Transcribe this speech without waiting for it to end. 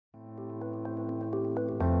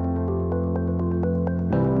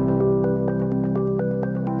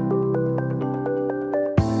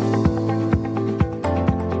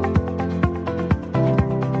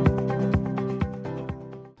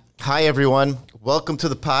Hi, everyone. Welcome to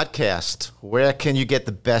the podcast. Where can you get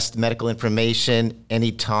the best medical information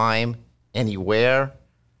anytime, anywhere?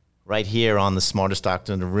 Right here on The Smartest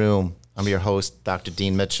Doctor in the Room. I'm your host, Dr.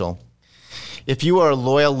 Dean Mitchell. If you are a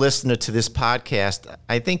loyal listener to this podcast,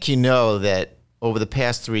 I think you know that over the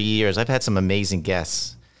past 3 years, I've had some amazing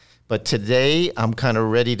guests. But today, I'm kind of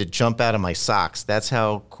ready to jump out of my socks. That's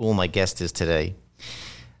how cool my guest is today.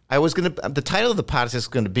 The title of the podcast is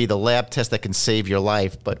going to be The Lab Test That Can Save Your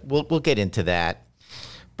Life, but we'll get into that.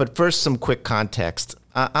 But first, some quick context.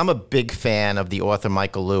 I'm a big fan of the author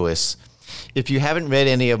Michael Lewis. If you haven't read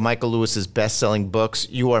any of Michael Lewis's best-selling books,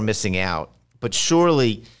 you are missing out. But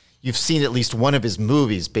surely you've seen at least one of his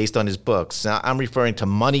movies based on his books. Now, I'm referring to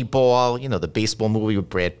Moneyball, the baseball movie with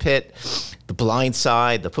Brad Pitt, The Blind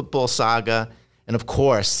Side, The Football Saga, and of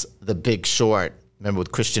course, The Big Short. Remember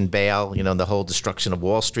with Christian Bale, the whole destruction of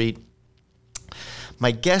Wall Street.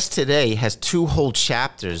 My guest today has 2 whole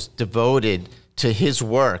chapters devoted to his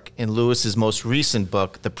work in Lewis's most recent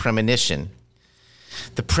book, The Premonition.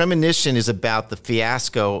 The Premonition is about the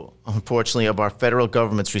fiasco, unfortunately, of our federal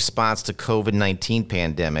government's response to COVID-19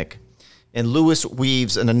 pandemic. And Lewis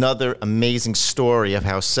weaves in another amazing story of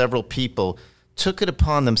how several people took it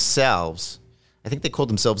upon themselves, I think they called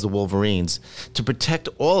themselves the Wolverines, to protect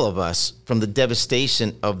all of us from the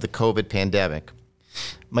devastation of the COVID pandemic.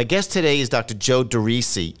 My guest today is Dr. Joe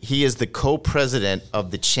DeRisi. He is the co-president of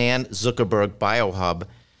the Chan-Zuckerberg Biohub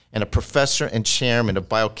and a professor and chairman of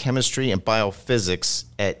biochemistry and biophysics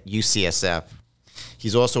at UCSF.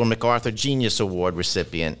 He's also a MacArthur Genius Award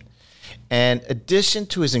recipient. And in addition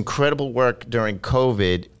to his incredible work during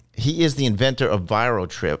COVID, he is the inventor of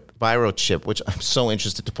Virochip, which I'm so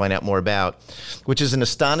interested to find out more about, which is an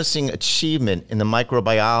astonishing achievement in the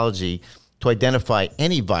microbiology to identify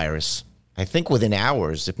any virus, I think within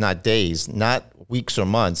hours, if not days, not weeks or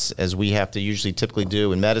months, as we have to usually typically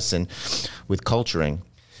do in medicine with culturing.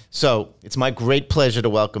 So it's my great pleasure to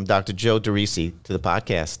welcome Dr. Joe DeRisi to the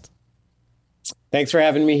podcast. Thanks for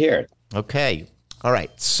having me here. Okay. All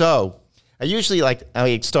right. So I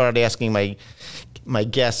started asking my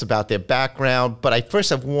guests about their background, but I first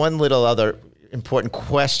have one little other important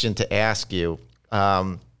question to ask you.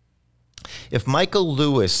 If Michael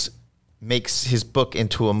Lewis makes his book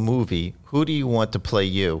into a movie, who do you want to play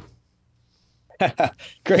you?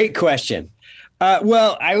 Great question.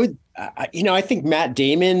 Well, I think Matt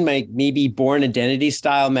Damon, maybe Born Identity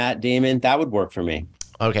style Matt Damon, that would work for me.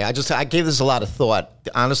 Okay, I gave this a lot of thought.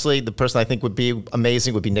 Honestly, the person I think would be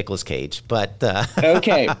amazing would be Nicolas Cage. But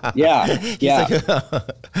okay, yeah.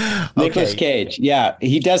 Nicolas Cage, yeah,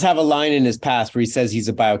 he does have a line in his past where he says he's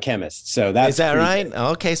a biochemist. So is that right? Good.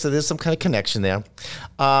 Okay, so there's some kind of connection there.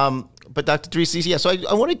 But Dr. DeRisi, yeah. So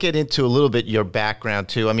I want to get into a little bit your background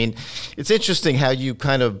too. I mean, it's interesting how you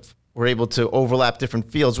kind of were able to overlap different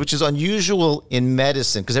fields, which is unusual in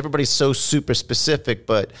medicine because everybody's so super specific.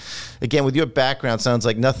 But again, with your background, sounds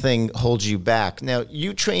like nothing holds you back. Now,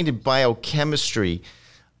 you trained in biochemistry,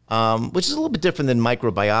 which is a little bit different than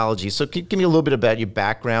microbiology. So can you give me a little bit about your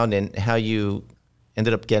background and how you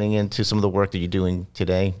ended up getting into some of the work that you're doing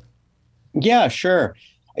today? Yeah, sure.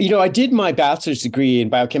 I did my bachelor's degree in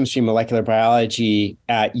biochemistry and molecular biology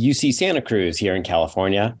at UC Santa Cruz here in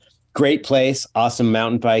California. Great place, awesome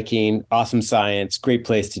mountain biking, awesome science, great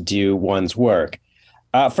place to do one's work.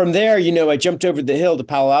 From there, I jumped over the hill to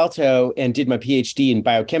Palo Alto and did my PhD in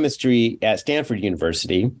biochemistry at Stanford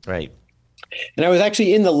University. Right. And I was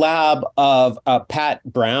actually in the lab of Pat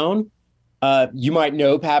Brown. You might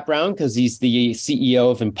know Pat Brown because he's the CEO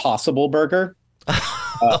of Impossible Burger.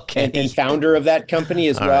 Okay. And founder of that company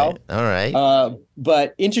as well. All right.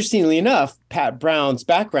 But interestingly enough, Pat Brown's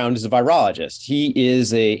background is a virologist. He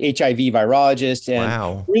is a HIV virologist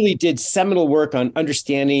and really did seminal work on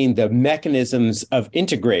understanding the mechanisms of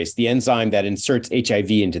integrase, the enzyme that inserts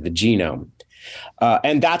HIV into the genome.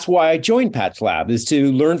 And that's why I joined Pat's lab, is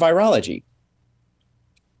to learn virology.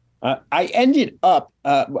 I ended up,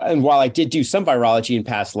 and while I did do some virology in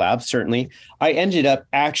past labs, certainly, I ended up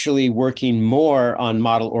actually working more on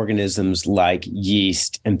model organisms like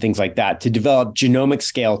yeast and things like that to develop genomic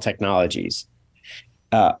scale technologies.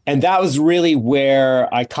 And that was really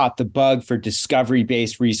where I caught the bug for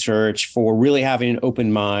discovery-based research, for really having an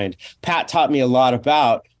open mind. Pat taught me a lot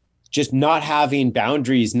about just not having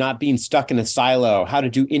boundaries, not being stuck in a silo, how to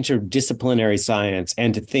do interdisciplinary science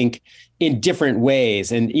and to think in different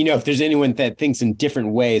ways. And, if there's anyone that thinks in different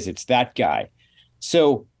ways, it's that guy.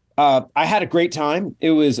 So I had a great time.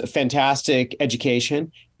 It was a fantastic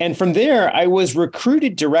education. And from there, I was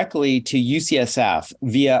recruited directly to UCSF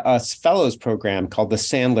via a fellows program called the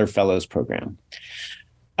Sandler Fellows Program.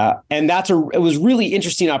 And it was really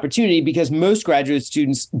interesting opportunity because most graduate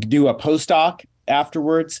students do a postdoc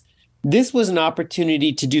afterwards. This was an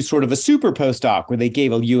opportunity to do sort of a super postdoc where they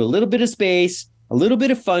gave you a little bit of space, a little bit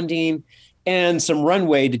of funding, and some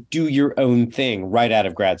runway to do your own thing right out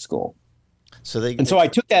of grad school. So I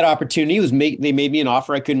took that opportunity. They made me an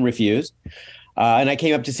offer I couldn't refuse. And I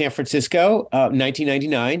came up to San Francisco in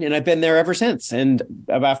 1999, and I've been there ever since. And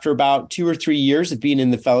after about 2 or 3 years of being in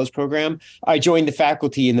the fellows program, I joined the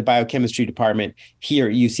faculty in the biochemistry department here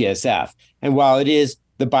at UCSF. And while it is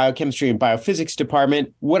the biochemistry and biophysics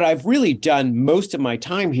department, what I've really done most of my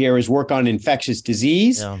time here is work on infectious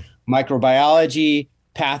disease, microbiology,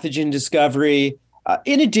 pathogen discovery,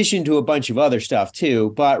 in addition to a bunch of other stuff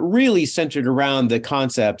too, but really centered around the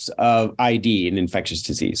concepts of ID and infectious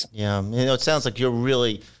disease. Yeah, it sounds like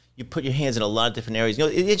you put your hands in a lot of different areas.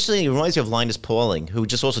 It actually reminds me of Linus Pauling, who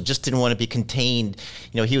just didn't want to be contained.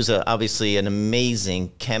 He was obviously an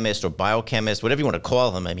amazing chemist or biochemist, whatever you want to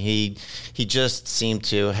call him. I mean, he just seemed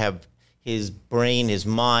to have his brain, his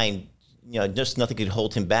mind, just nothing could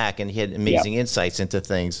hold him back, and he had amazing insights into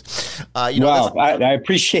things. I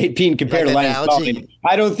appreciate being compared to Linus Pauling.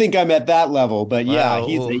 I don't think I'm at that level, but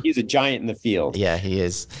he's a giant in the field. Yeah, he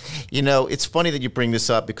is. It's funny that you bring this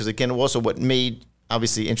up because, again, also what made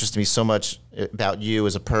obviously interested me so much about you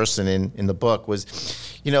as a person in the book was,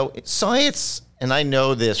 science, and I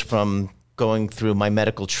know this from going through my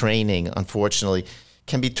medical training, unfortunately,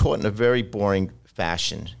 can be taught in a very boring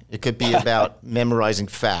fashion. It could be about memorizing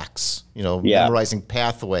facts, memorizing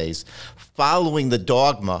pathways, following the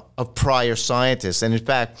dogma of prior scientists. And in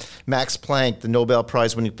fact, Max Planck, the Nobel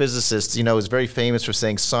Prize winning physicist, is very famous for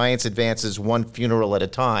saying science advances one funeral at a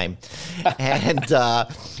time. And,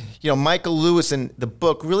 Michael Lewis in the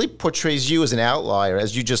book really portrays you as an outlier,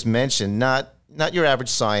 as you just mentioned, not your average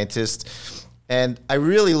scientist. And I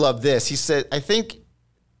really love this. He said, I think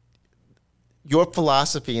your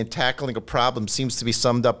philosophy in tackling a problem seems to be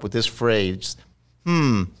summed up with this phrase,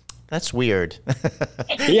 that's weird.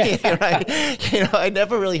 Yeah. I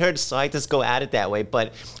never really heard scientists go at it that way,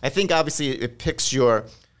 but I think obviously it piques your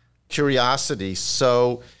curiosity.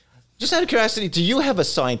 So just out of curiosity, do you have a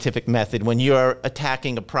scientific method when you're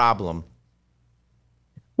attacking a problem?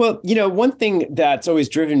 Well, one thing that's always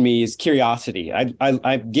driven me is curiosity.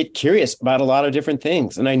 I get curious about a lot of different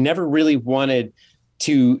things, and I never really wanted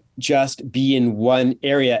to just be in one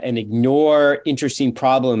area and ignore interesting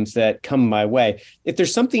problems that come my way. If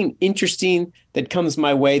there's something interesting that comes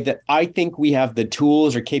my way that I think we have the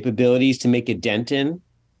tools or capabilities to make a dent in,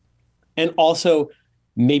 and also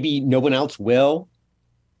maybe no one else will,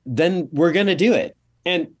 then we're going to do it.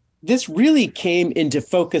 And this really came into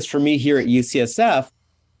focus for me here at UCSF,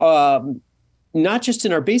 not just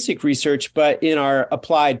in our basic research, but in our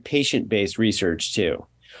applied patient-based research too,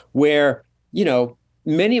 where,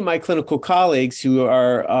 many of my clinical colleagues who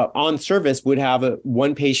are on service would have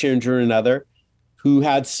one patient or another who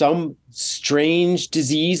had some strange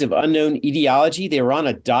disease of unknown etiology. They were on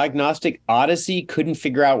a diagnostic odyssey, couldn't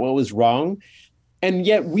figure out what was wrong. And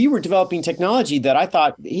yet we were developing technology that I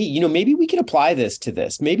thought, hey, maybe we could apply this to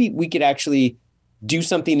this. Maybe we could actually do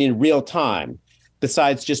something in real time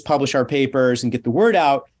besides just publish our papers and get the word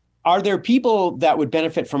out. Are there people that would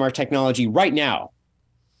benefit from our technology right now?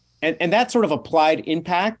 And that sort of applied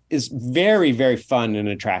impact is very, very fun and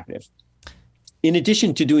attractive, in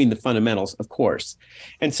addition to doing the fundamentals, of course.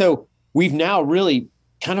 And so we've now really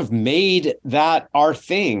kind of made that our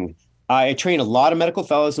thing. I train a lot of medical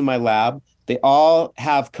fellows in my lab. They all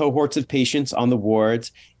have cohorts of patients on the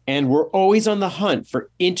wards, and we're always on the hunt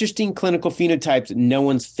for interesting clinical phenotypes that no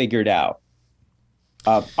one's figured out.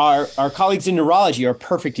 Our colleagues in neurology are a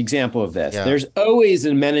perfect example of this. Yeah. There's always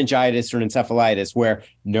a meningitis or an encephalitis where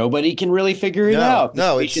nobody can really figure it out.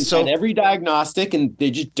 No, patients had every diagnostic and they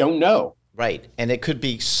just don't know. Right. And it could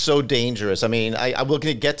be so dangerous. I mean, I will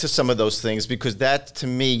get to some of those things because that, to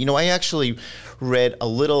me, I actually read a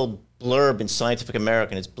little blurb in Scientific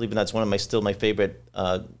American. It's, believe it or not, it's one of my favorite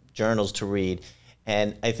journals to read.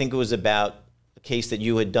 And I think it was about case that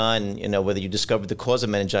you had done, whether you discovered the cause of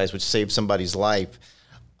meningitis, which saved somebody's life.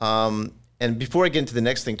 And before I get into the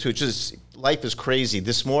next thing, too, just life is crazy.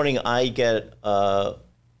 This morning, I get a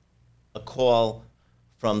call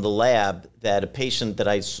from the lab that a patient that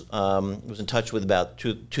I was in touch with about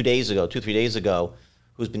 3 days ago,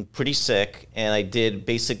 who's been pretty sick, and I did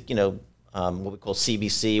basic, what we call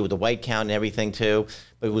CBC with the white count and everything, too,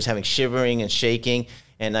 but it was having shivering and shaking,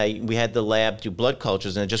 and we had the lab do blood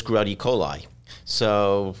cultures, and it just grew out E. coli.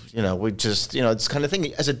 So, we just, it's kind of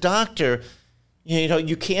thing. As a doctor,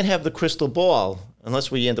 you can't have the crystal ball.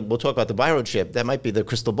 unless we'll talk about the Virochip, that might be the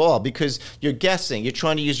crystal ball, because you're guessing, you're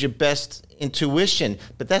trying to use your best intuition,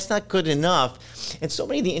 but that's not good enough. And so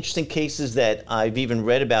many of the interesting cases that I've even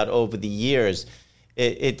read about over the years,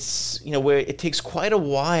 it's, where it takes quite a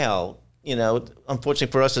while,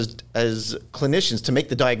 unfortunately for us as clinicians, to make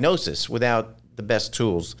the diagnosis without the best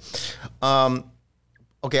tools.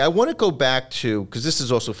 Okay, I want to go back to, because this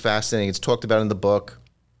is also fascinating, it's talked about in the book,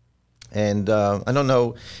 and I don't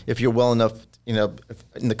know if you're well enough,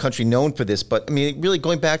 in the country known for this, but I mean, really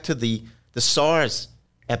going back to the SARS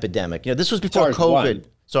epidemic. This was before COVID.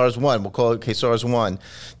 SARS-1, we'll call it, SARS-1.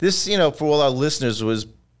 This, for all our listeners, was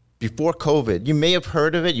before COVID. You may have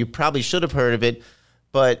heard of it. You probably should have heard of it,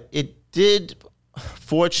 but it did,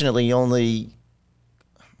 fortunately, only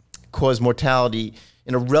cause mortality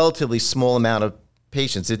in a relatively small amount of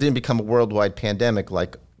patients. It didn't become a worldwide pandemic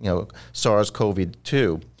like,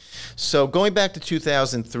 SARS-CoV-2. So going back to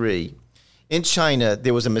 2003, in China,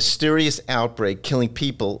 there was a mysterious outbreak killing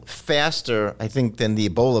people faster, I think, than the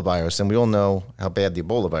Ebola virus. And we all know how bad the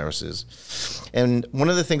Ebola virus is. And one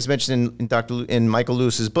of the things mentioned in Michael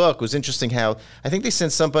Lewis's book was interesting how I think they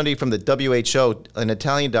sent somebody from the WHO, an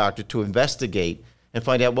Italian doctor, to investigate and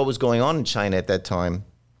find out what was going on in China at that time.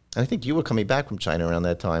 And I think you were coming back from China around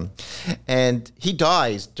that time. And he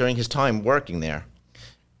dies during his time working there.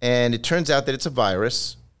 And it turns out that it's a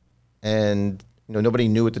virus. And nobody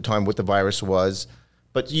knew at the time what the virus was,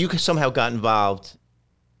 but you somehow got involved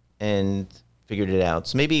and figured it out.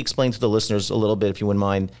 So maybe explain to the listeners a little bit, if you wouldn't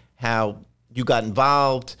mind, how you got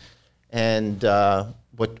involved and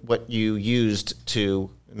what you used to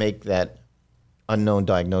make that unknown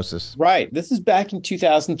diagnosis. Right. This is back in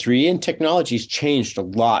 2003, and technology's changed a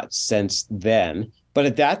lot since then. But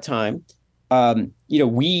at that time,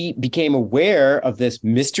 we became aware of this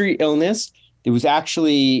mystery illness. There was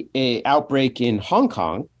actually an outbreak in Hong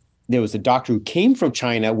Kong. There was a doctor who came from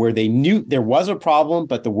China where they knew there was a problem,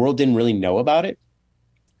 but the world didn't really know about it.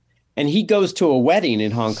 And he goes to a wedding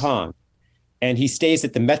in Hong Kong, and he stays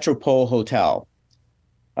at the Metropole Hotel.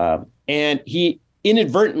 And he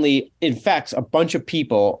inadvertently infects a bunch of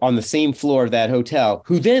people on the same floor of that hotel,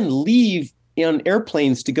 who then leave on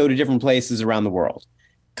airplanes to go to different places around the world.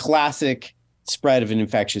 Classic spread of an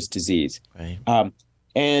infectious disease. Right.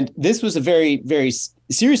 And this was a very, very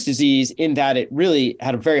serious disease in that it really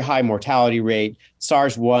had a very high mortality rate.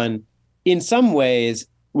 SARS-1, in some ways,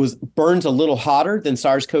 burns a little hotter than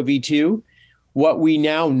SARS-CoV-2. What we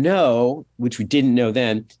now know, which we didn't know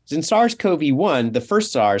then, is in SARS-CoV-1, the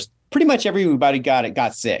first SARS, pretty much everybody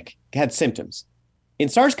got sick, had symptoms. In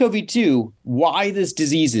SARS-CoV-2, why this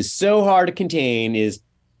disease is so hard to contain is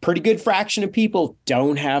pretty good fraction of people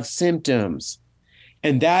don't have symptoms.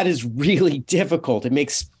 And that is really difficult. It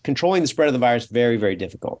makes controlling the spread of the virus very, very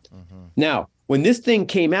difficult. Mm-hmm. Now, when this thing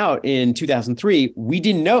came out in 2003, we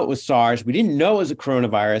didn't know it was SARS. We didn't know it was a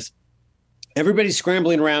coronavirus. Everybody's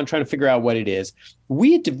scrambling around trying to figure out what it is.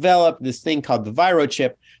 We had developed this thing called the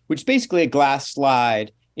Virochip, which is basically a glass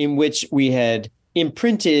slide in which we had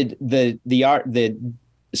imprinted the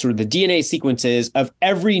sort of the DNA sequences of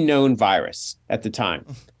every known virus at the time,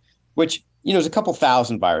 which, is a couple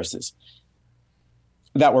thousand viruses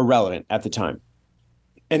that were relevant at the time.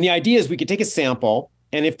 And the idea is we could take a sample,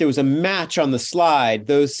 and if there was a match on the slide,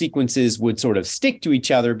 those sequences would sort of stick to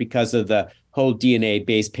each other because of the whole DNA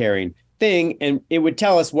base pairing thing, and it would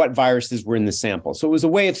tell us what viruses were in the sample. So it was a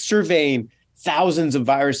way of surveying thousands of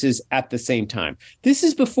viruses at the same time. This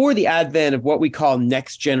is before the advent of what we call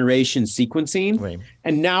next generation sequencing. Right.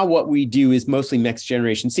 And now what we do is mostly next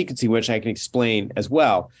generation sequencing, which I can explain as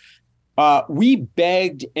well. We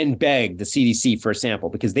begged and begged the CDC for a sample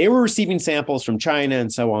because they were receiving samples from China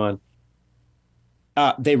and so on.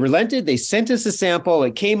 They relented. They sent us a sample.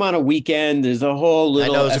 It came on a weekend. There's a whole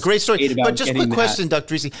little. I know, it's a great story. But just a quick question,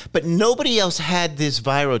 Dr. DeRisi. But nobody else had this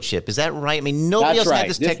Virochip. Is that right? I mean, nobody else had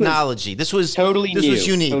this technology. This was totally new. This was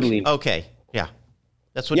unique. Totally. Okay. Yeah.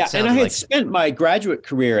 That's what it sounded like. And I had spent my graduate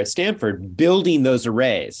career at Stanford building those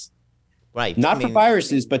arrays. Right. Not for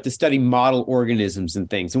viruses, but to study model organisms and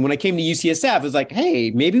things. And when I came to UCSF, I was like, hey,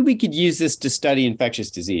 maybe we could use this to study infectious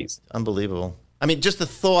disease. Unbelievable. I mean, just the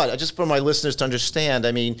thought, just for my listeners to understand,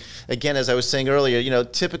 I mean, again, as I was saying earlier,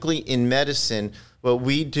 typically in medicine, what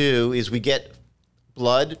we do is we get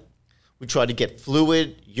blood, we try to get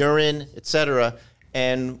fluid, urine, etc.,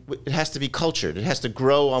 and it has to be cultured. It has to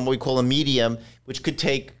grow on what we call a medium, which could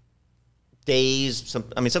take days,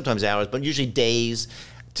 sometimes hours, but usually days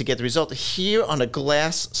to get the result. Here on a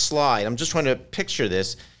glass slide, I'm just trying to picture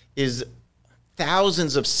this, is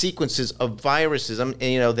thousands of sequences of viruses,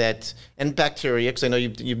 that and bacteria, because I know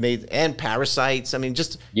you've made, and parasites. I mean,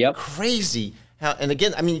 just crazy how, and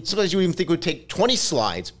again, I mean, sometimes you even think it would take 20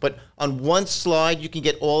 slides, but on one slide, you can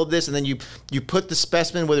get all of this, and then you put the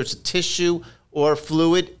specimen, whether it's a tissue or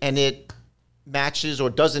fluid, and it matches or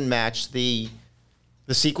doesn't match the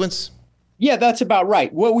sequence? Yeah, that's about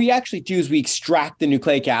right. What we actually do is we extract the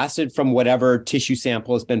nucleic acid from whatever tissue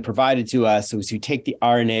sample has been provided to us. So we take the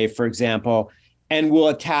RNA, for example, and we'll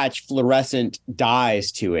attach fluorescent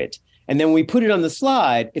dyes to it. And then we put it on the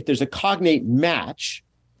slide. If there's a cognate match,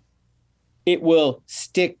 it will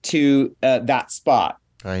stick to that spot.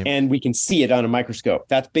 Right. And we can see it on a microscope.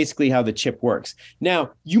 That's basically how the chip works.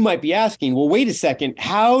 Now, you might be asking, well, wait a second,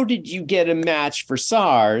 how did you get a match for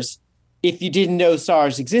SARS if you didn't know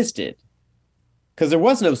SARS existed? Because there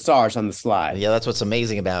was no SARS on the slide. Yeah, that's what's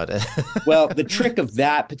amazing about it. Well, the trick of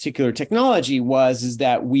that particular technology is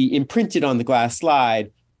that we imprinted on the glass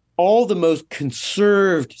slide all the most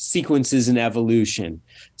conserved sequences in evolution.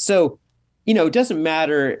 So, it doesn't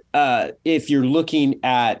matter if you're looking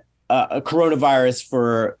at a coronavirus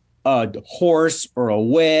for a horse or a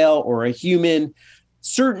whale or a human.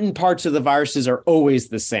 Certain parts of the viruses are always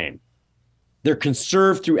the same. They're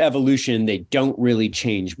conserved through evolution. They don't really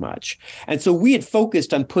change much. And so we had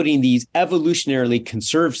focused on putting these evolutionarily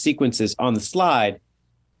conserved sequences on the slide,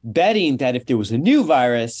 betting that if there was a new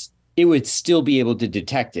virus, it would still be able to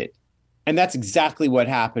detect it. And that's exactly what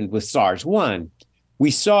happened with SARS-1.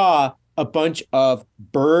 We saw a bunch of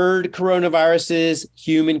bird coronaviruses,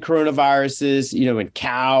 human coronaviruses, and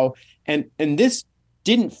cow. And this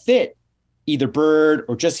didn't fit either bird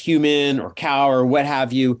or just human or cow or what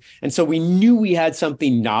have you. And so we knew we had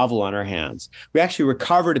something novel on our hands. We actually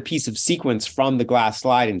recovered a piece of sequence from the glass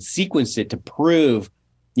slide and sequenced it to prove,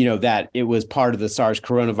 that it was part of the SARS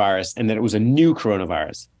coronavirus and that it was a new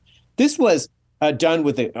coronavirus. This was done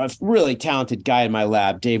with a really talented guy in my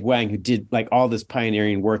lab, Dave Wang, who did all this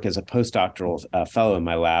pioneering work as a postdoctoral fellow in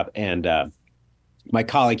my lab. And my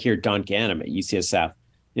colleague here, Don Ganem at UCSF,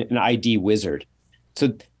 an ID wizard.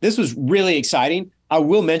 So this was really exciting. I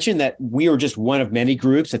will mention that we were just one of many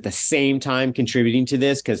groups at the same time contributing to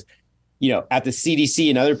this because, at the CDC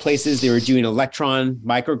and other places, they were doing electron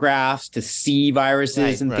micrographs to see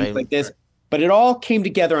viruses and things like this. Right. But it all came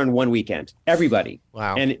together on one weekend, everybody.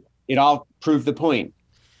 Wow. And it all proved the point.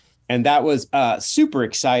 And that was super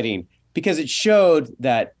exciting because it showed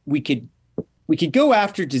that we could go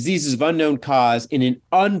after diseases of unknown cause in an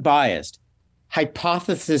unbiased,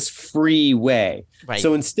 hypothesis-free way. Right.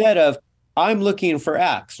 So instead of I'm looking for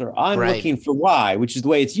X or I'm looking for Y, which is the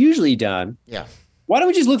way it's usually done. Yeah. Why don't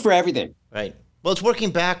we just look for everything? Right. Well, it's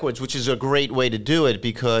working backwards, which is a great way to do it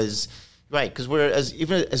because we're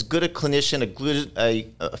even as good a clinician,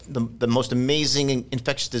 the most amazing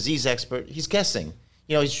infectious disease expert. He's guessing.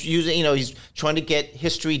 He's using. He's trying to get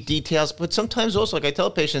history details, but sometimes also, like I tell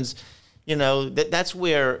patients, that's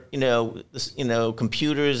where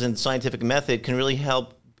computers and scientific method can really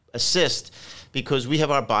help assist because we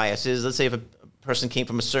have our biases. Let's say if a person came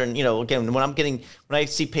from a certain, again, when I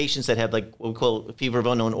see patients that have what we call fever of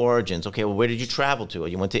unknown origins, okay, well, where did you travel to?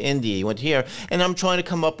 You went to India, you went here, and I'm trying to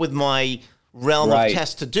come up with my realm of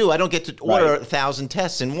tests to do. I don't get to order 1,000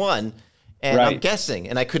 tests in one, and I'm guessing,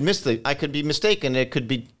 and I could be mistaken. It could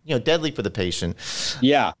be, deadly for the patient.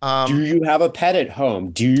 Yeah. Do you have a pet at home?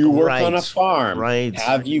 Do you work on a farm? Right.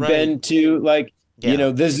 Have you been to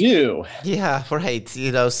the zoo? Yeah. Right.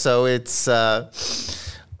 So it's,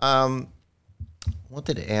 what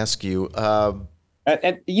did I ask you? And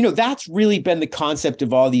that's really been the concept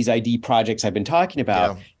of all these ID projects I've been talking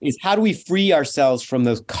about is how do we free ourselves from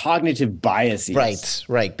those cognitive biases?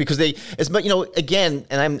 Right. Because again,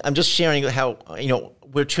 and I'm just sharing how,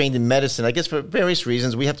 we're trained in medicine. I guess for various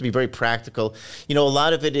reasons, we have to be very practical. A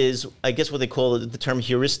lot of it is, I guess what they call the term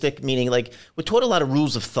heuristic, meaning we're taught a lot of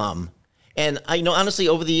rules of thumb. And honestly,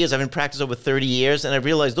 over the years, I've been practicing over 30 years, and I've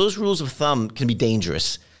realized those rules of thumb can be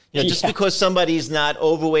dangerous. Just because somebody's not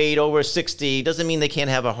overweight, over 60, doesn't mean they can't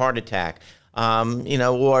have a heart attack.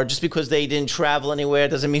 Or just because they didn't travel anywhere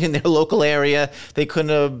doesn't mean in their local area they couldn't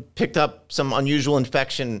have picked up some unusual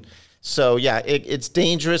infection. So it's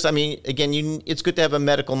dangerous. I mean, again, it's good to have a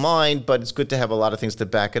medical mind, but it's good to have a lot of things to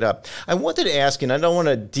back it up. I wanted to ask you, and I don't want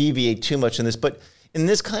to deviate too much in this, but in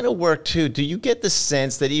this kind of work too, do you get the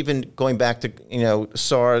sense that even going back to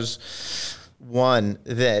SARS-1,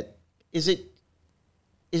 that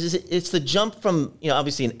it's the jump from,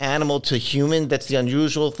 obviously an animal to human that's the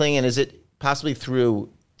unusual thing, and is it possibly through,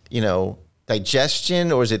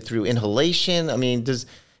 digestion, or is it through inhalation? I mean, has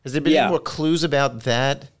there been any more clues about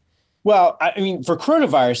that? Well, I mean, for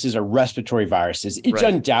coronaviruses or respiratory viruses, it's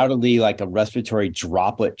undoubtedly like a respiratory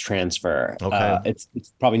droplet transfer. Okay. It's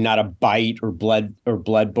probably not a bite or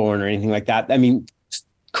bloodborne or anything like that. I mean,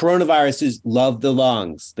 Coronaviruses love the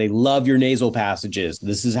lungs. They love your nasal passages.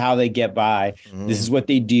 This is how they get by. This is what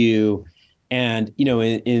they do. And,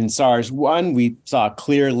 in SARS-1, we saw a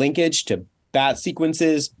clear linkage to bat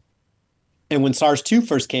sequences. And when SARS-2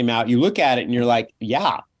 first came out, you look at it and you're like,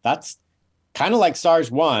 yeah, that's kind of like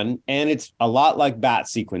SARS-1, and it's a lot like bat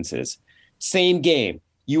sequences. Same game.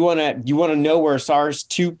 You want to know where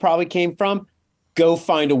SARS-2 probably came from? Go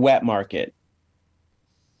find a wet market.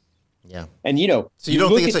 Yeah. And so you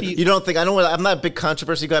don't think I'm not a big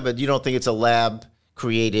controversy guy, but you don't think it's a lab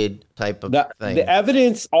created type of thing? The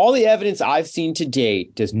evidence, all the evidence I've seen to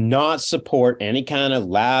date does not support any kind of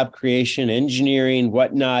lab creation, engineering,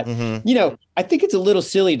 whatnot. I think it's a little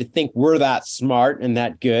silly to think we're that smart and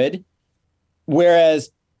that good.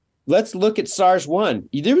 Whereas let's look at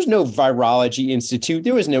SARS-1. There was no virology institute.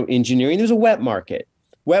 There was no engineering. There was a wet market.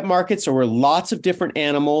 Wet markets are where lots of different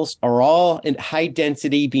animals are all in high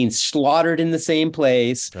density being slaughtered in the same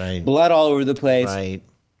place, right. Blood all over the place. Right.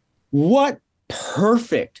 What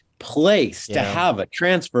perfect place to have a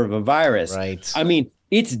transfer of a virus. Right. I mean,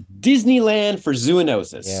 it's Disneyland for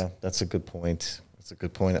zoonosis. Yeah, that's a good point.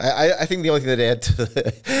 I think the only thing that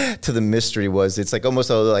add to the mystery was it's like almost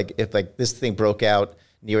like if like this thing broke out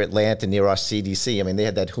near Atlanta, near our CDC. I mean, they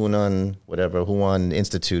had that Wuhan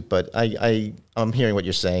Institute. But I'm hearing what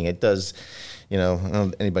you're saying. It does, I don't know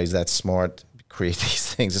if anybody's that smart create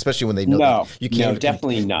these things, especially when they know you can't. No,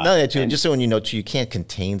 definitely not. No, just so when you can't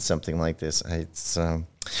contain something like this. It's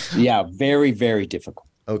very, very difficult.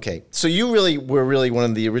 Okay, so you were one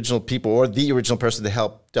of the original people, or the original person to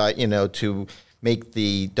help, to make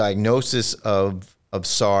the diagnosis of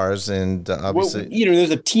SARS, and obviously, there's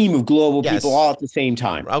a team of global people all at the same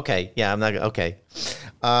time. Okay, yeah,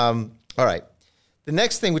 all right. The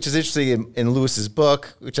next thing, which is interesting in Lewis's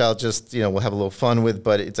book, which I'll just, we'll have a little fun with,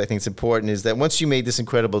 but I think it's important, is that once you made this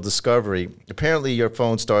incredible discovery, apparently your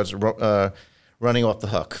phone starts running off the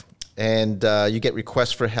hook, and you get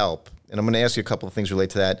requests for help. And I'm going to ask you a couple of things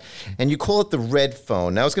related to that. And you call it the red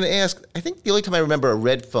phone. Now, I was going to ask, I think the only time I remember a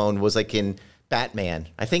red phone was like in Batman.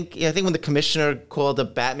 I think when the commissioner called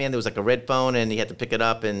up Batman, there was like a red phone, and he had to pick it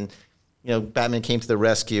up, and Batman came to the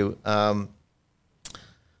rescue.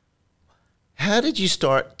 How did you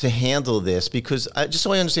start to handle this? Because just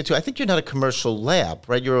so I understand too, I think you're not a commercial lab,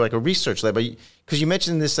 right? You're like a research lab, because you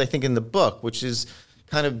mentioned this, I think, in the book, which is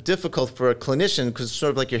kind of difficult for a clinician because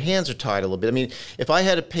sort of like your hands are tied a little bit. I mean, if I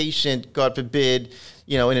had a patient, God forbid,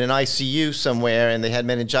 in an ICU somewhere, and they had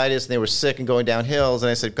meningitis and they were sick and going down hills,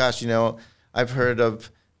 and I said, gosh, I've heard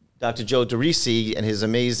of Dr. Joe DeRisi and his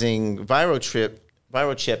amazing Virochip,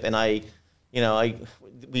 and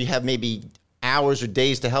we have maybe hours or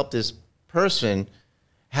days to help this person.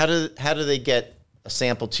 How do they get a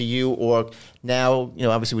sample to you? Or now,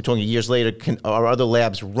 obviously we're talking years later, are other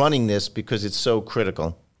labs running this because it's so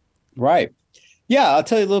critical? Right. Yeah, I'll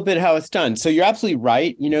tell you a little bit how it's done. So you're absolutely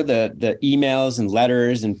right. The emails and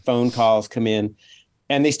letters and phone calls come in,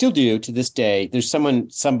 and they still do to this day. There's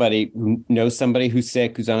somebody who knows somebody who's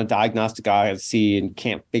sick, who's on a diagnostic odyssey and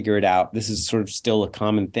can't figure it out. This is sort of still a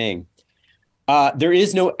common thing. There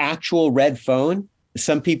is no actual red phone.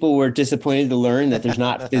 Some people were disappointed to learn that there's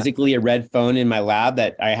not physically a red phone in my lab,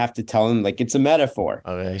 that I have to tell them like it's a metaphor.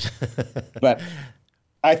 All right. But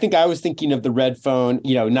I think I was thinking of the red phone,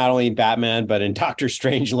 not only in Batman, but in Dr.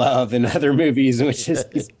 Strangelove and other movies, which is,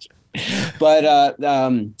 but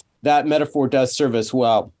that metaphor does serve us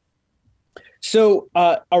well. So,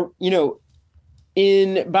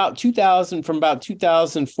 in about 2000, from about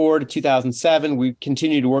 2004 to 2007, we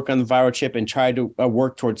continued to work on the Virochip and tried to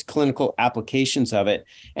work towards clinical applications of it.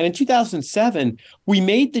 And in 2007, we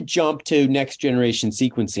made the jump to next generation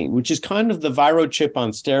sequencing, which is kind of the Virochip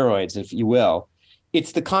on steroids, if you will.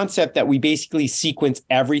 It's the concept that we basically sequence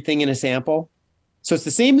everything in a sample. So it's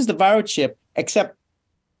the same as the Virochip, except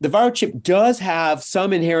the Virochip does have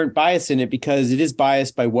some inherent bias in it because it is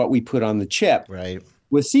biased by what we put on the chip. Right.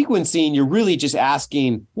 With sequencing, you're really just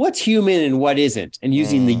asking what's human and what isn't, and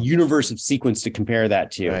using the universe of sequence to compare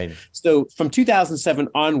that to. Right. So from 2007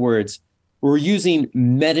 onwards, we're using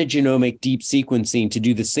metagenomic deep sequencing to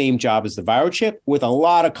do the same job as the Virochip with a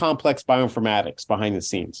lot of complex bioinformatics behind the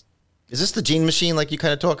scenes. Is this the gene machine like you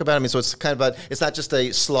kind of talk about? I mean, so it's kind of it's not just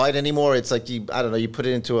a slide anymore. It's like you put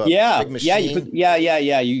it into a big machine.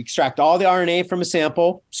 You extract all the RNA from a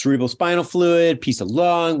sample, cerebral spinal fluid, piece of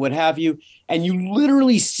lung, what have you, and you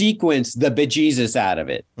literally sequence the bejesus out of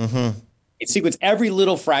it. Mm-hmm. It sequence every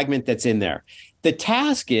little fragment that's in there. The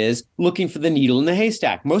task is looking for the needle in the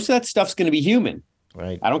haystack. Most of that stuff's going to be human.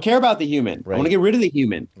 Right. I don't care about the human. Right. I want to get rid of the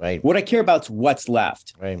human. Right. What I care about is what's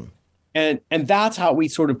left. Right. And that's how we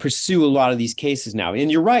sort of pursue a lot of these cases now.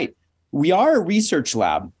 And you're right. we are a research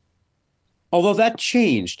lab, although that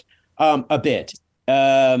changed a bit,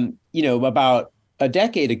 about a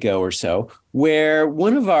decade ago or so, where it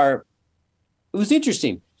was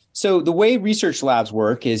interesting. So the way research labs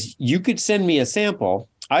work is you could send me a sample,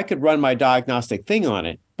 I could run my diagnostic thing on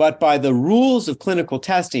it, but by the rules of clinical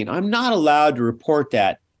testing, I'm not allowed to report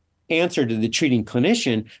that answer to the treating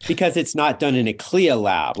clinician because it's not done in a CLIA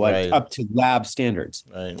lab, up to lab standards.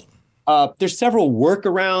 Right. There's several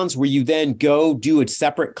workarounds where you then go do a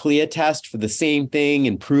separate CLIA test for the same thing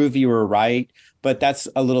and prove you were right, but that's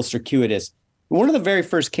a little circuitous. One of the very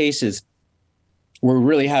first cases where we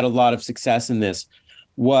really had a lot of success in this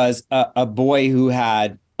was a boy who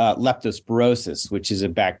had leptospirosis, which is a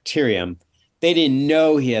bacterium. They didn't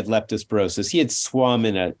know he had leptospirosis. He had swum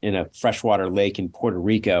in a freshwater lake in Puerto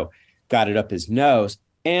Rico, got it up his nose.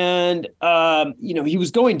 And, he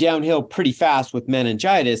was going downhill pretty fast with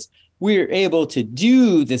meningitis. We were able to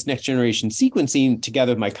do this next generation sequencing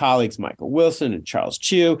together with my colleagues, Michael Wilson and Charles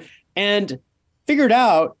Chu, and figured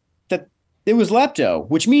out that it was lepto,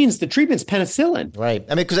 which means the treatment's penicillin. Right.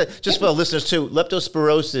 I mean, because just for our listeners too,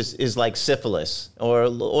 leptospirosis is like syphilis or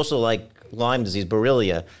also like Lyme disease,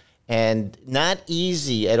 Borrelia. And not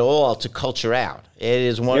easy at all to culture out. It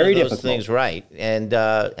is one Very of those difficult. things, right? And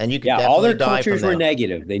you can definitely all their die cultures from were them.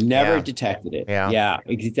 negative. They never detected it. Yeah,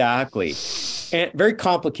 exactly. And very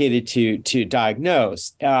complicated to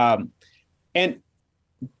diagnose. And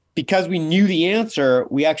because we knew the answer,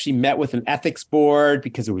 we actually met with an ethics board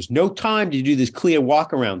because there was no time to do this CLIA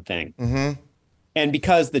walk-around thing. Mm-hmm. And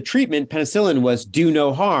because the treatment, penicillin, was do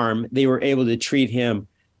no harm, they were able to treat him.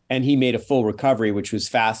 And he made a full recovery, which was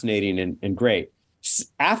fascinating and great.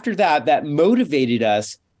 After that motivated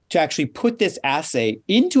us to actually put this assay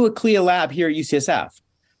into a CLIA lab here at UCSF.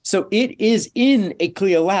 So it is in a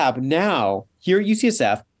CLIA lab now here at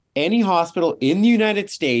UCSF. Any hospital in the United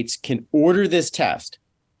States can order this test.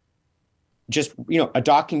 Just, a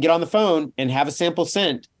doc can get on the phone and have a sample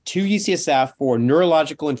sent to UCSF for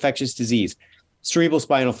neurological infectious disease, cerebral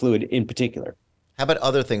spinal fluid in particular. How about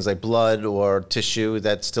other things like blood or tissue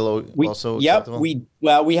that's still also acceptable?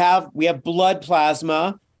 We have blood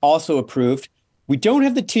plasma also approved. We don't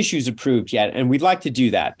have the tissues approved yet, and we'd like to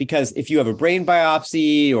do that because if you have a brain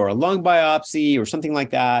biopsy or a lung biopsy or something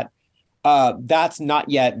like that, that's not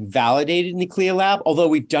yet validated in the CLIA lab, although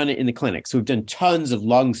we've done it in the clinic. So we've done tons of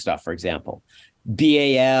lung stuff, for example,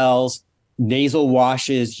 BALs, nasal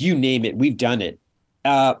washes, you name it, we've done it.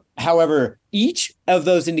 However, each of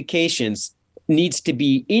those indications needs to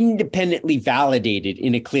be independently validated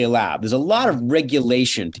in a CLIA lab. There's a lot of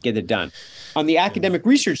regulation to get it done. On the academic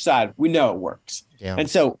research side, we know it works. Yeah. And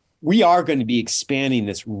so we are going to be expanding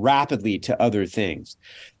this rapidly to other things.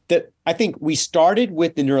 I think we started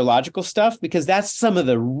with the neurological stuff because that's some of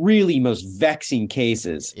the really most vexing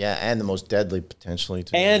cases. Yeah, and the most deadly potentially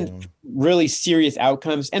too. And really serious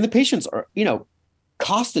outcomes. And the patients are,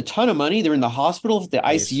 cost a ton of money. They're in the hospital, the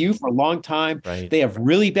ICU for a long time. Right. They have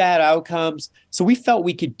really bad outcomes. So we felt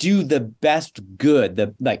we could do the best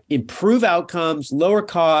good, improve outcomes, lower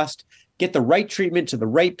cost, get the right treatment to the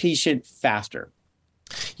right patient faster.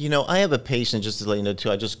 I have a patient, just to let you know too,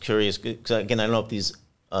 I'm just curious, because again, I don't know if these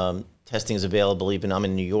testing is available, even I'm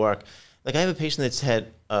in New York. I have a patient that's had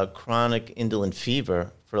chronic indolent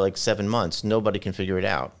fever for 7 months. Nobody can figure it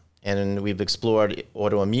out. And we've explored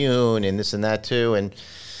autoimmune and this and that too. And,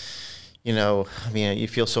 you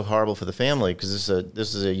feel so horrible for the family because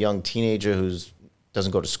this is a young teenager who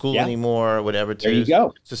doesn't go to school anymore or whatever. There you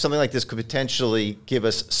go. So something like this could potentially give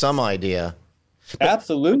us some idea.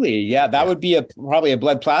 Absolutely. Yeah, that would be probably a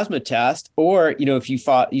blood plasma test. Or, if you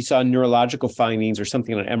thought you saw neurological findings or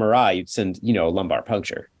something on an MRI, you'd send, a lumbar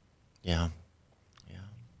puncture. Yeah.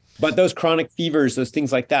 But those chronic fevers, those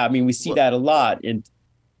things like that, we see that a lot. And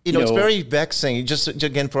it's very vexing, just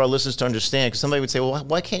again, for our listeners to understand, because somebody would say, well,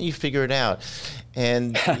 why can't you figure it out?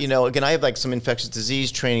 And, again, I have some infectious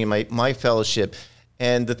disease training in my fellowship.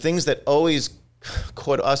 And the things that always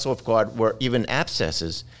caught us off guard were even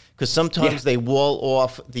abscesses, because sometimes they wall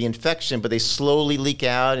off the infection, but they slowly leak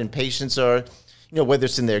out, and patients are, whether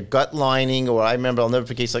it's in their gut lining, or I remember, I'll never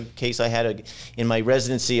forget a case I had in my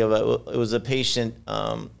residency it was a patient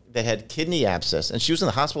that had kidney abscess, and she was in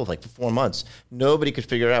the hospital for 4 months. Nobody could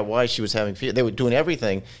figure out why she was having fever. They were doing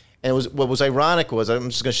everything. And what was ironic was, I'm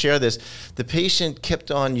just going to share this, the patient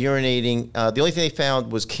kept on urinating. The only thing they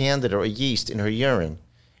found was candida or yeast in her urine.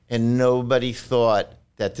 And nobody thought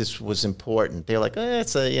that this was important. They're like,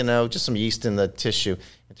 it's just some yeast in the tissue.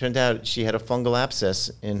 It turned out she had a fungal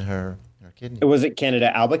abscess in her kidney. Was it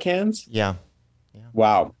Candida albicans? Yeah.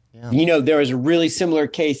 Wow. Yeah. There was a really similar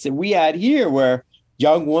case that we had here where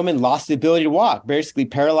young woman lost the ability to walk, basically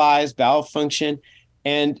paralyzed, bowel function.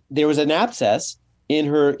 And there was an abscess in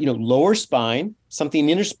her, lower spine,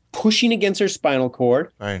 something pushing against her spinal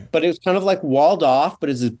cord. Right. But it was kind of like walled off, but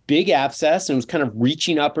it was a big abscess and it was kind of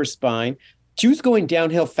reaching up her spine. She was going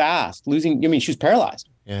downhill fast, she was paralyzed.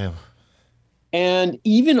 Yeah. And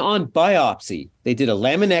even on biopsy, they did a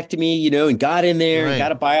laminectomy, and got in there and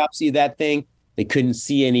got a biopsy of that thing. They couldn't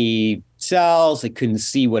see any cells. They couldn't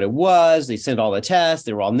see what it was. They sent all the tests.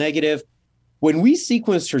 They were all negative. When we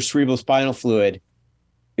sequenced her cerebrospinal fluid,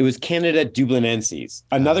 it was Candida dublinensis,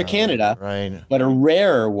 another Candida, but a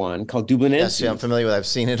rarer one called dublinensis. Yes, yeah, I'm familiar with it. I've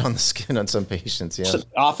seen it on the skin on some patients, yeah. So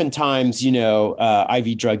oftentimes,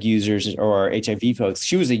 IV drug users or HIV folks,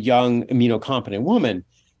 she was a young immunocompetent woman.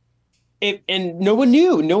 And no one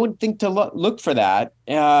knew. No one think to look for that.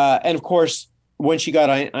 And of course, when she got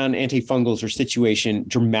on antifungals, her situation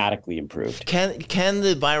dramatically improved. Can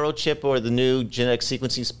the Virochip or the new genetic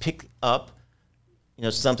sequencings pick up,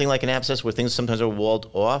 something like an abscess where things sometimes are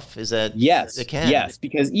walled off? Is that yes? It can. Yes,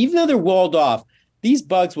 because even though they're walled off, these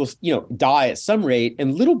bugs will die at some rate,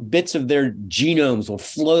 and little bits of their genomes will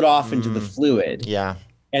float off into the fluid. Yeah.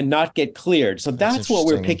 And not get cleared. So that's what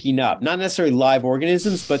we're picking up. Not necessarily live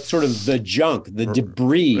organisms, but sort of the junk, the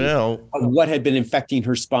debris of what had been infecting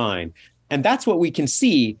her spine. And that's what we can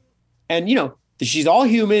see. And, she's all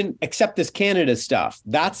human except this Candida stuff.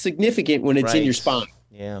 That's significant when it's in your spine.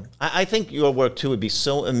 Yeah. I think your work, too, would be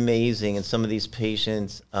so amazing in some of these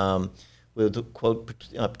patients with, quote,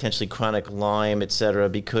 potentially chronic Lyme, et cetera,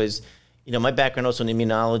 because, my background also in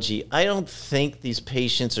immunology, I don't think these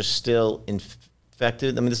patients are still infected.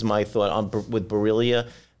 I mean, this is my thought with Borrelia,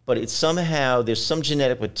 but it's somehow there's some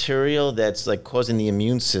genetic material that's like causing the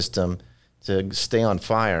immune system to stay on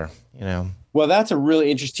fire, Well, that's a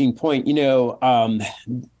really interesting point.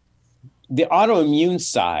 The autoimmune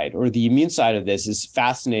side or the immune side of this is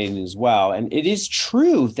fascinating as well. And it is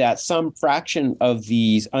true that some fraction of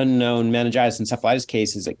these unknown meningitis encephalitis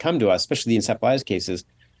cases that come to us, especially the encephalitis cases,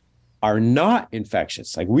 are not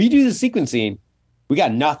infectious. Like we do the sequencing, we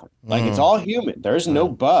got nothing. Like it's all human. There's no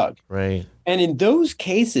bug. Right. And in those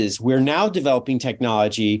cases, we're now developing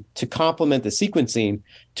technology to complement the sequencing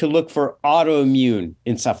to look for autoimmune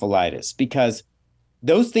encephalitis because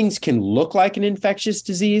those things can look like an infectious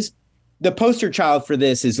disease. The poster child for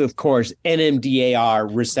this is, of course,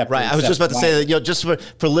 NMDAR receptor. Right. I was just about to say that, just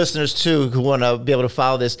for listeners, too, who want to be able to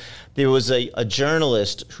follow this, there was a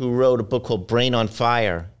journalist who wrote a book called Brain on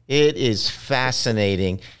Fire. It is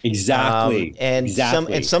fascinating. Exactly.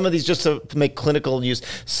 Some of these, just to make clinical use,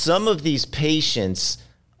 some of these patients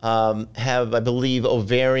have, I believe,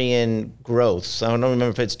 ovarian growths. I don't remember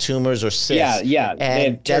if it's tumors or cysts. Yeah.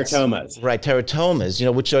 They have teratomas. Right,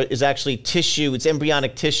 teratomas, which is actually tissue. It's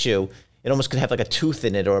embryonic tissue. It almost could have like a tooth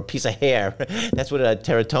in it or a piece of hair. That's what a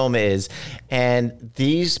teratoma is. And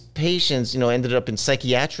these patients, ended up in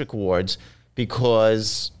psychiatric wards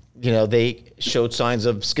because they showed signs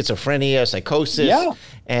of schizophrenia, psychosis,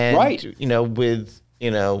 and with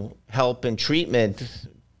help and treatment,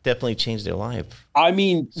 definitely changed their life. I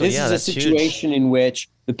mean, this is a situation in which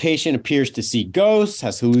the patient appears to see ghosts,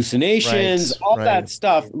 has hallucinations, all that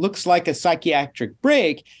stuff looks like a psychiatric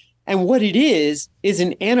break. And what it is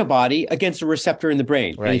an antibody against a receptor in the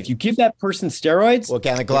brain. Right. And if you give that person steroids,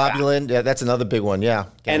 organoglobulin, that's another big one, yeah.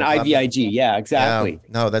 And IVIG, yeah, exactly. Yeah.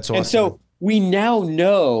 No, that's awesome. And so we now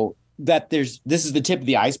know that this is the tip of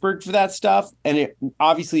the iceberg for that stuff. And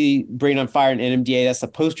obviously Brain on Fire and NMDA, that's the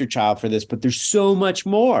poster child for this, but there's so much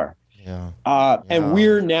more. Yeah. And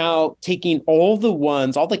we're now taking all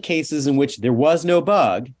the cases in which there was no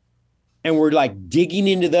bug, and we're like digging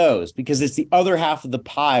into those because it's the other half of the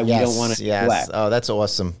pie we don't want to collect. Oh, that's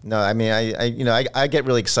awesome. No, I mean, I get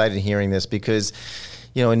really excited hearing this because,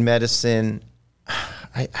 in medicine,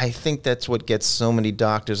 I think that's what gets so many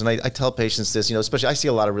doctors. And I tell patients this, especially I see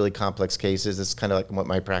a lot of really complex cases. It's kind of like what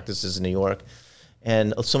my practice is in New York.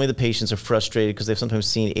 And so many of the patients are frustrated because they've sometimes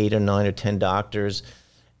seen 8 or 9 or 10 doctors.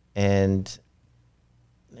 And,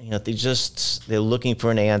 they're looking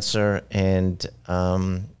for an answer. And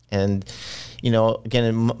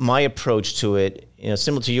again, my approach to it,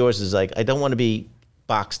 similar to yours, is like, I don't want to be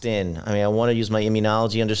boxed in. I mean, I want to use my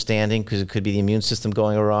immunology understanding because it could be the immune system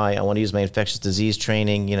going awry. I want to use my infectious disease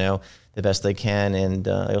training, the best I can. And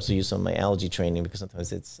I also use some of my allergy training because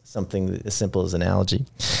sometimes it's something as simple as an allergy.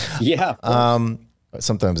 Yeah.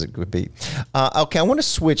 Sometimes it could be. Okay, I want to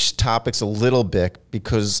switch topics a little bit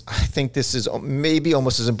because I think this is maybe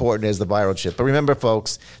almost as important as the Virochip. But remember,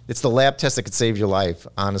 folks, it's the lab test that could save your life,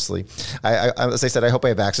 honestly. As I said, I hope I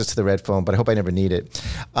have access to the red phone, but I hope I never need it.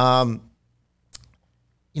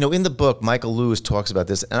 In the book, Michael Lewis talks about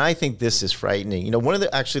this, and I think this is frightening. One of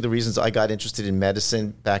the reasons I got interested in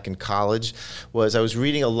medicine back in college was I was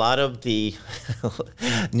reading a lot of the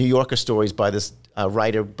New Yorker stories by this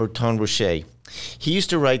writer, Bertrand Ruchet. He used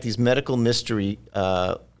to write these medical mystery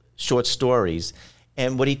short stories,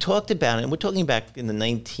 and what he talked about, and we're talking back in the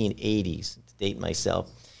 1980s, to date myself,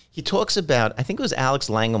 he talks about, I think it was Alex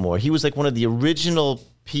Langamore. He was like one of the original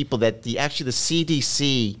people that the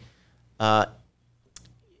CDC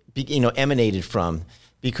emanated from,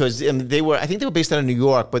 because I think they were based out of New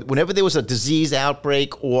York, but whenever there was a disease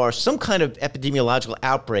outbreak or some kind of epidemiological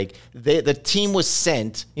outbreak, the team was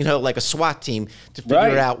sent, like a SWAT team, to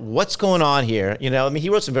figure out what's going on here. He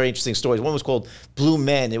wrote some very interesting stories. One was called Blue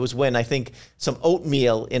Men. It was when I think some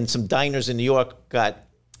oatmeal in some diners in New York got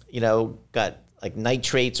like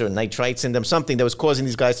nitrates or nitrites in them, something that was causing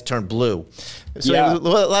these guys to turn blue. So a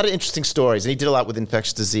lot of interesting stories, and he did a lot with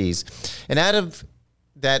infectious disease. And out of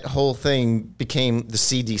that whole thing became the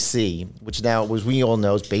CDC, which now, as we all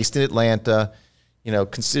know, is based in Atlanta,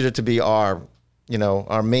 considered to be our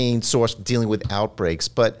main source of dealing with outbreaks.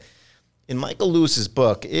 But in Michael Lewis's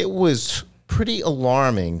book, it was pretty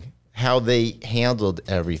alarming how they handled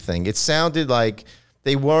everything. It sounded like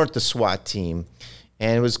they weren't the SWAT team.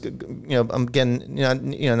 And it was, again,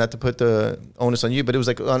 not to put the onus on you, but it was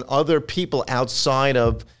like on other people outside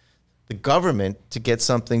of the government to get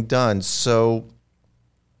something done. So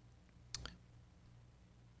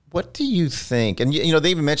what do you think? And, they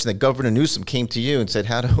even mentioned that Governor Newsom came to you and said,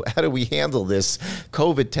 how do we handle this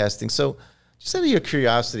COVID testing? So just out of your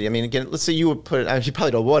curiosity, I mean, again, let's say you were you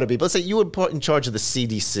probably don't want to be, but let's say you were put in charge of the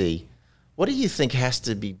CDC. What do you think has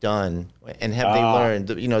to be done? And have they learned,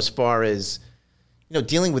 as far as,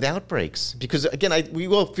 dealing with outbreaks? Because, again, we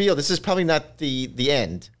will feel this is probably not the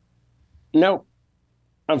end. No,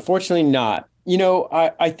 unfortunately not.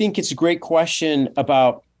 I think it's a great question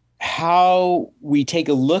about how we take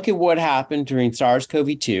a look at what happened during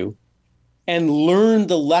SARS-CoV-2 and learn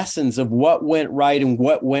the lessons of what went right and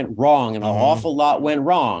what went wrong. And an awful lot went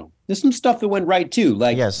wrong. There's some stuff that went right, too,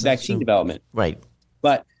 like vaccine development. Right.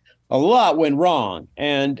 But a lot went wrong.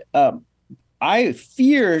 And I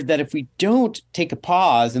fear that if we don't take a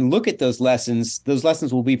pause and look at those lessons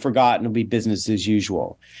will be forgotten. It'll be business as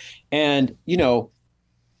usual. And,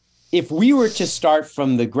 if we were to start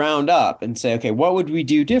from the ground up and say, okay, what would we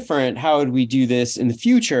do different? How would we do this in the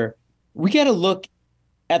future? We got to look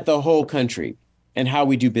at the whole country and how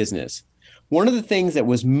we do business. One of the things that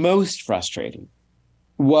was most frustrating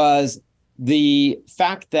was the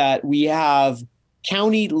fact that we have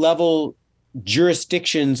county level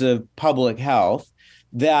jurisdictions of public health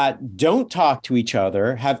that don't talk to each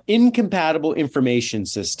other, have incompatible information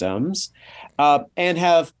systems, and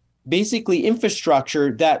have basically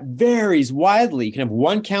infrastructure that varies widely. You can have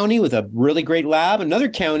one county with a really great lab, another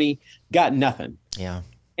county got nothing. Yeah.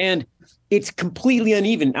 And it's completely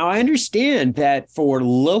uneven. Now, I understand that for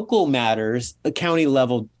local matters, a county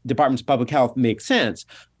level departments of public health makes sense,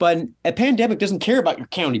 but a pandemic doesn't care about your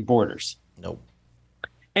county borders. Nope.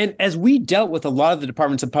 And as we dealt with a lot of the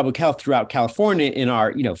departments of public health throughout California in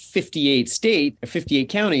our 58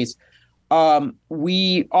 counties,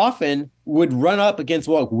 we often would run up against,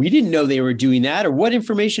 well, we didn't know they were doing that, or what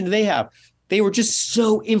information do they have? They were just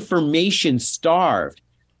so information starved.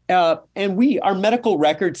 And our medical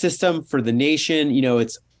record system for the nation,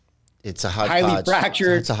 it's a highly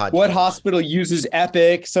fractured. What hospital uses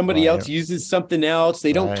Epic? Somebody else uses something else.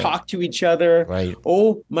 They don't talk to each other. Right.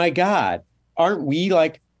 Oh my God. Aren't we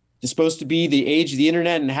supposed to be the age of the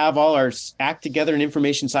internet and have all our act together in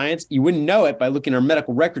information science? You wouldn't know it by looking at our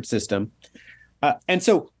medical record system. And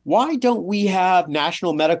so why don't we have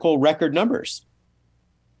national medical record numbers?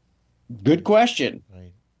 Good question.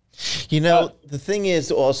 Right. The thing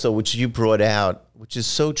is also, which you brought out, which is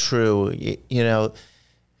so true,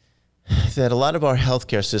 that a lot of our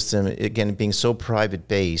healthcare system, again, being so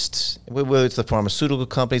private-based, whether it's the pharmaceutical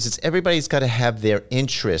companies, it's everybody's got to have their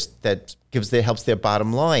interest that helps their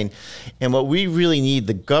bottom line. And what we really need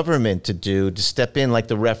the government to do, to step in like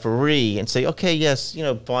the referee and say, okay, yes,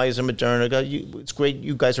 Pfizer, Moderna, it's great,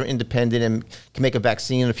 you guys are independent and can make a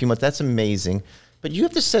vaccine in a few months. That's amazing. But you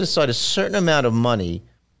have to set aside a certain amount of money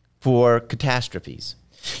for catastrophes.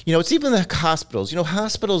 It's even the hospitals.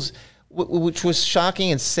 Hospitals, which was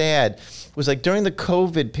shocking and sad, was like during the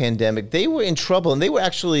COVID pandemic, they were in trouble and they were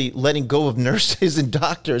actually letting go of nurses and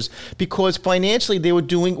doctors because financially they were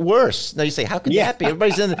doing worse. Now you say, how could that be?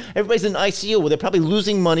 Everybody's in ICU. Well, they're probably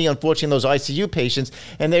losing money, unfortunately, on those ICU patients,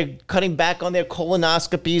 and they're cutting back on their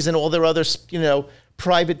colonoscopies and all their other,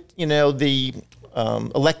 private, the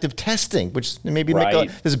elective testing, which maybe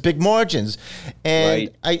there's big margins.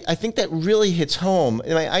 And I think that really hits home.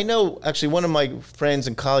 And I know actually one of my friends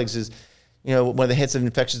and colleagues is, one of the heads of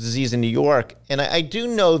infectious disease in New York. And I do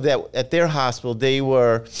know that at their hospital, they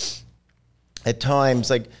were at times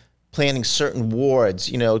like planning certain wards,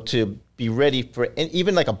 to be ready for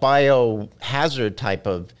even like a biohazard type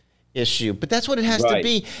of issue. But that's what it has to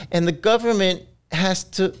be. And the government has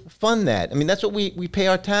to fund that. I mean, that's what we pay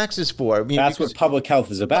our taxes for. I mean, that's what public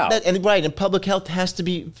health is about. And public health has to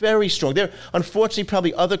be very strong. There, unfortunately,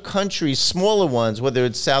 probably other countries, smaller ones, whether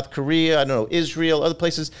it's South Korea, I don't know, Israel, other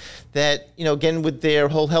places that, again, with their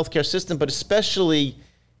whole healthcare system, but especially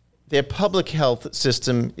their public health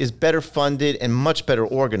system is better funded and much better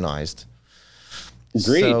organized.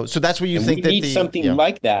 Agreed. So that's where you think we need something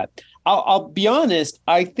like that. I'll be honest,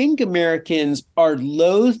 I think Americans are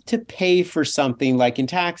loath to pay for something like in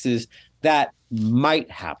taxes that might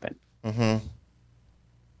happen. Mm-hmm.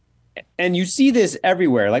 And you see this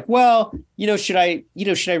everywhere. Like, well, should I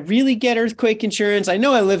really get earthquake insurance? I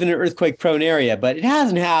know I live in an earthquake prone area, but it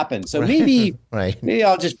hasn't happened. So maybe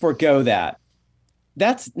I'll just forego that.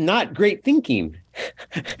 That's not great thinking.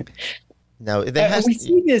 No, we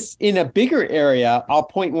see this in a bigger area. I'll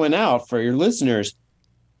point one out for your listeners.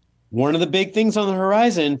 One of the big things on the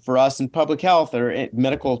horizon for us in public health or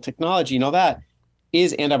medical technology and all that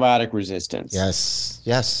is antibiotic resistance.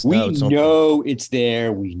 Yes. We know it's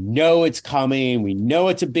there. We know it's coming. We know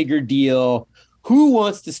it's a bigger deal. Who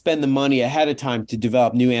wants to spend the money ahead of time to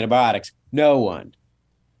develop new antibiotics? No one.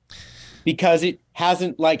 Because it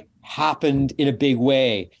hasn't happened in a big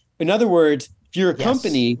way. In other words, if you're a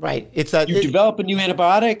company, you develop a new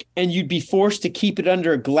antibiotic and you'd be forced to keep it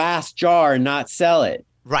under a glass jar and not sell it.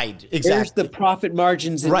 Right, exactly. There's the profit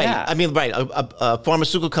margins in that. I mean, a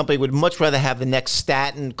pharmaceutical company would much rather have the next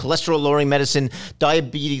statin, cholesterol-lowering medicine,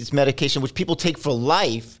 diabetes medication, which people take for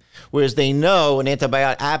life, whereas they know an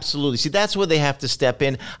antibiotic, absolutely. See, that's where they have to step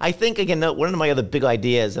in. I think, again, one of my other big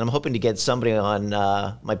ideas, and I'm hoping to get somebody on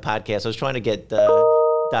my podcast. I was trying to get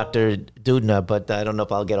Dr. Dudna, but I don't know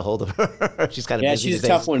if I'll get a hold of her. She's kind of busy. Yeah, she's a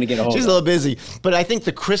tough one to get a hold of. She's a little busy. But I think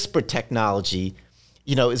the CRISPR technology,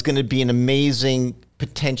 is going to be an amazing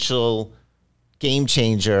potential game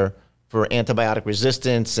changer for antibiotic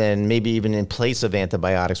resistance and maybe even in place of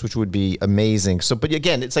antibiotics, which would be amazing. So, but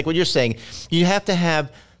again, it's like what you're saying. You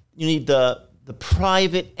need the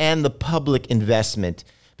private and the public investment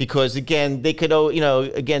because, again, they could,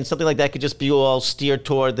 something like that could just be all steered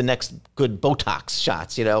toward the next good Botox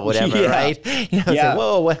shots, whatever, right? It's like,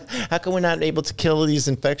 whoa, how come we're not able to kill these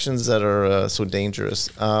infections that are so dangerous?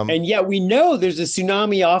 And yet we know there's a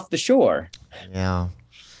tsunami off the shore. Yeah.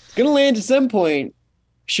 It's going to land at some point.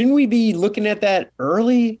 Shouldn't we be looking at that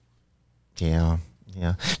early? Yeah.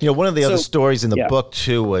 One of the other stories in the book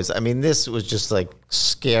too was, this was just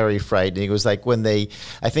scary, frightening. It was like when I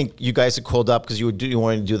think you guys had called up because you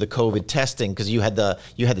wanted to do the COVID testing because you had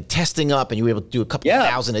the testing up and you were able to do a couple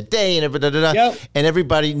thousand a day and and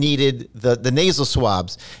everybody needed the nasal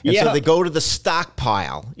swabs. And so they go to the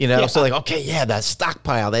stockpile, so that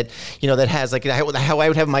stockpile that, that has how I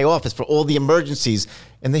would have in my office for all the emergencies,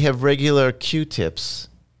 and they have regular Q-tips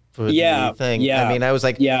for the thing. Yeah. I was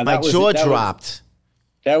like, my jaw dropped.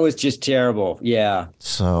 That was just terrible. Yeah.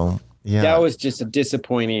 So, yeah. That was just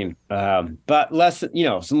disappointing. But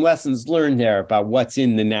some lessons learned there about what's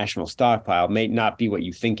in the national stockpile may not be what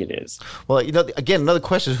you think it is. Well, again, another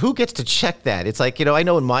question is who gets to check that? It's like, I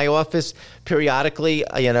know in my office periodically,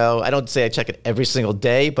 I don't say I check it every single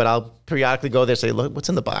day, but I'll periodically go there and say, look, what's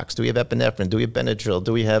in the box? Do we have epinephrine? Do we have Benadryl?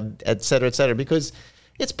 Do we have et cetera, because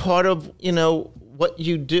it's part of, what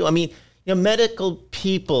you do. Medical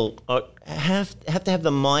people have to have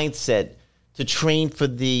the mindset to train for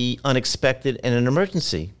the unexpected and an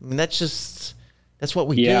emergency. That's what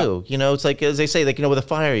we do. It's like, as they say, with a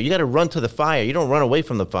fire, you got to run to the fire. You don't run away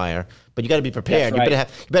from the fire, but you got to be prepared. Right. You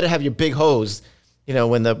better have your big hose,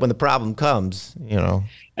 when the problem comes, And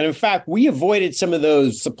in fact, we avoided some of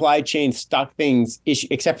those supply chain stock things,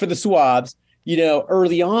 except for the swabs,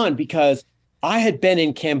 early on, because I had been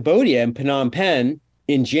in Cambodia in Phnom Penh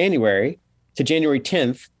in January to January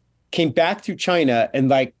 10th, came back through China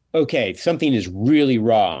and okay, something is really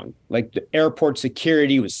wrong. The airport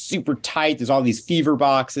security was super tight. There's all these fever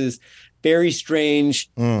boxes, very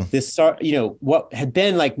strange. This, what had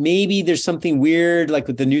been maybe there's something weird,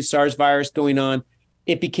 with the new SARS virus going on.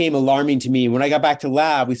 It became alarming to me. When I got back to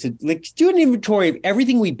lab, we said, let's do an inventory of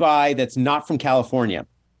everything we buy that's not from California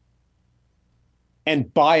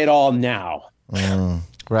and buy it all now.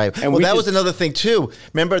 Right. And that was another thing, too.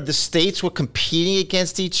 Remember, the states were competing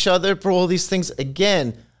against each other for all these things.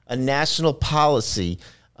 Again, a national policy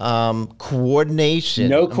coordination.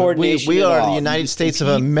 No coordination. We are the United States of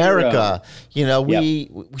America. We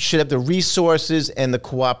should have the resources and the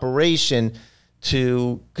cooperation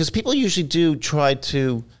because people usually do try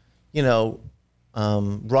to,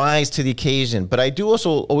 rise to the occasion. But I do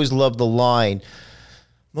also always love the line,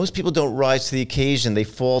 most people don't rise to the occasion, they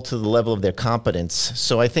fall to the level of their competence.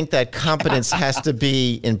 So I think that competence has to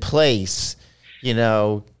be in place,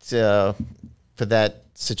 for that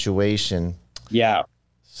situation. Yeah.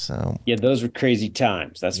 So yeah, those were crazy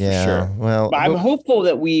times. That's for sure. Well, but I'm hopeful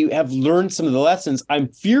that we have learned some of the lessons. I'm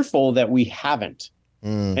fearful that we haven't,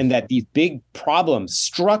 and that these big problems,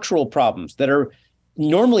 structural problems that are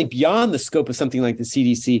normally beyond the scope of something like the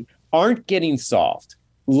CDC, aren't getting solved.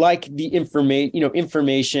 Like the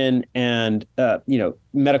information and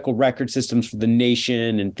medical record systems for the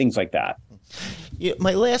nation and things like that.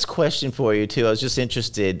 My last question for you too. I was just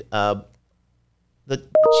interested. The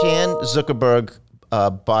Chan-Zuckerberg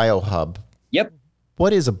Biohub. Yep.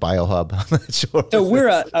 What is a biohub? I'm not sure. So we're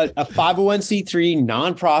a 501c3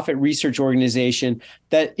 nonprofit research organization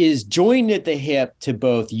that is joined at the hip to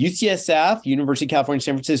both UCSF, University of California,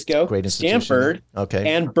 San Francisco, Stanford,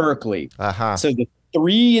 and Berkeley. So the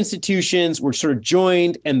three institutions were sort of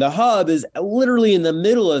joined, and the hub is literally in the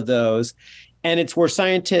middle of those. And it's where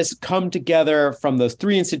scientists come together from those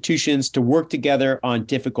three institutions to work together on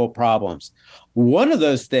difficult problems. One of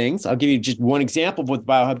those things, I'll give you just one example of what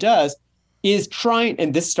the Biohub does, is trying,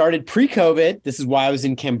 and this started pre-COVID, this is why I was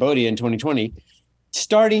in Cambodia in 2020,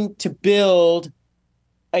 starting to build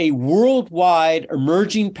a worldwide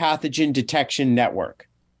emerging pathogen detection network,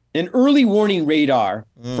 an early warning radar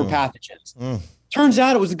for pathogens. Turns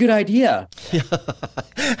out it was a good idea. Yeah,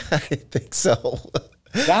 I think so.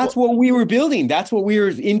 That's what we were building. That's what we were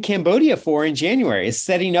in Cambodia for in January, is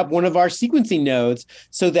setting up one of our sequencing nodes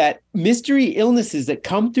so that mystery illnesses that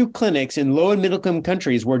come through clinics in low and middle income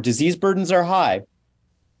countries where disease burdens are high,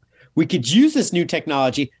 we could use this new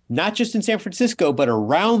technology, not just in San Francisco, but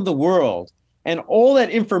around the world. And all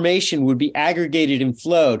that information would be aggregated and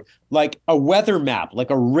flowed like a weather map,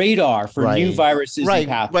 like a radar for new viruses. Right,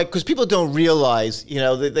 because people don't realize,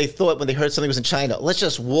 they thought when they heard something was in China, let's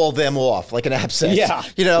just wall them off like an abscess. Yeah.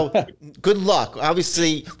 Good luck.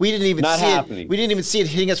 Obviously, we didn't even see it. We didn't even see it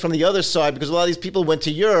hitting us from the other side because a lot of these people went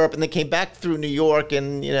to Europe and they came back through New York.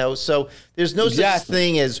 And, so there's no such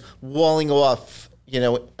thing as walling off,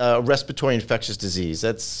 respiratory infectious disease.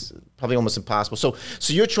 That's probably almost impossible. So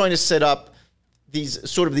you're trying to set up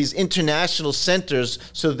these international centers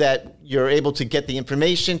so that you're able to get the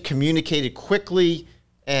information, communicate it quickly,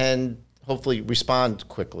 and hopefully respond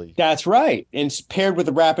quickly. That's right. And it's paired with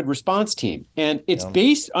a rapid response team. And it's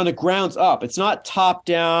based on a grounds up. It's not top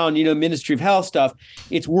down, Ministry of Health stuff.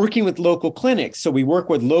 It's working with local clinics. So we work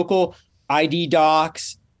with local ID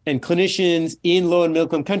docs and clinicians in low and middle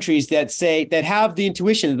income countries that have the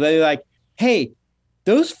intuition. They're like, hey,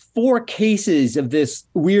 those 4 cases of this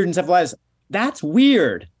weird encephalitis, that's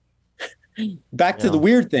weird. Back to the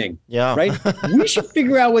weird thing. Yeah. Right. We should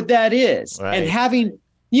figure out what that is. Right. And having,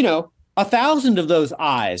 1,000 of those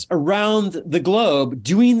eyes around the globe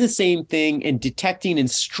doing the same thing and detecting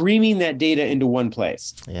and streaming that data into one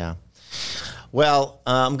place. Yeah. Well,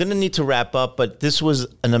 I'm going to need to wrap up, but this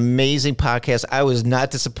was an amazing podcast. I was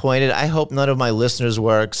not disappointed. I hope none of my listeners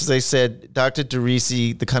were, because they said Dr.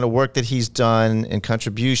 DeRisi, the kind of work that he's done and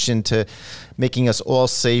contribution to making us all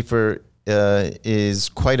safer is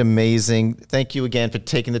quite amazing. Thank you again for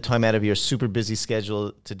taking the time out of your super busy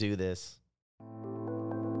schedule to do this.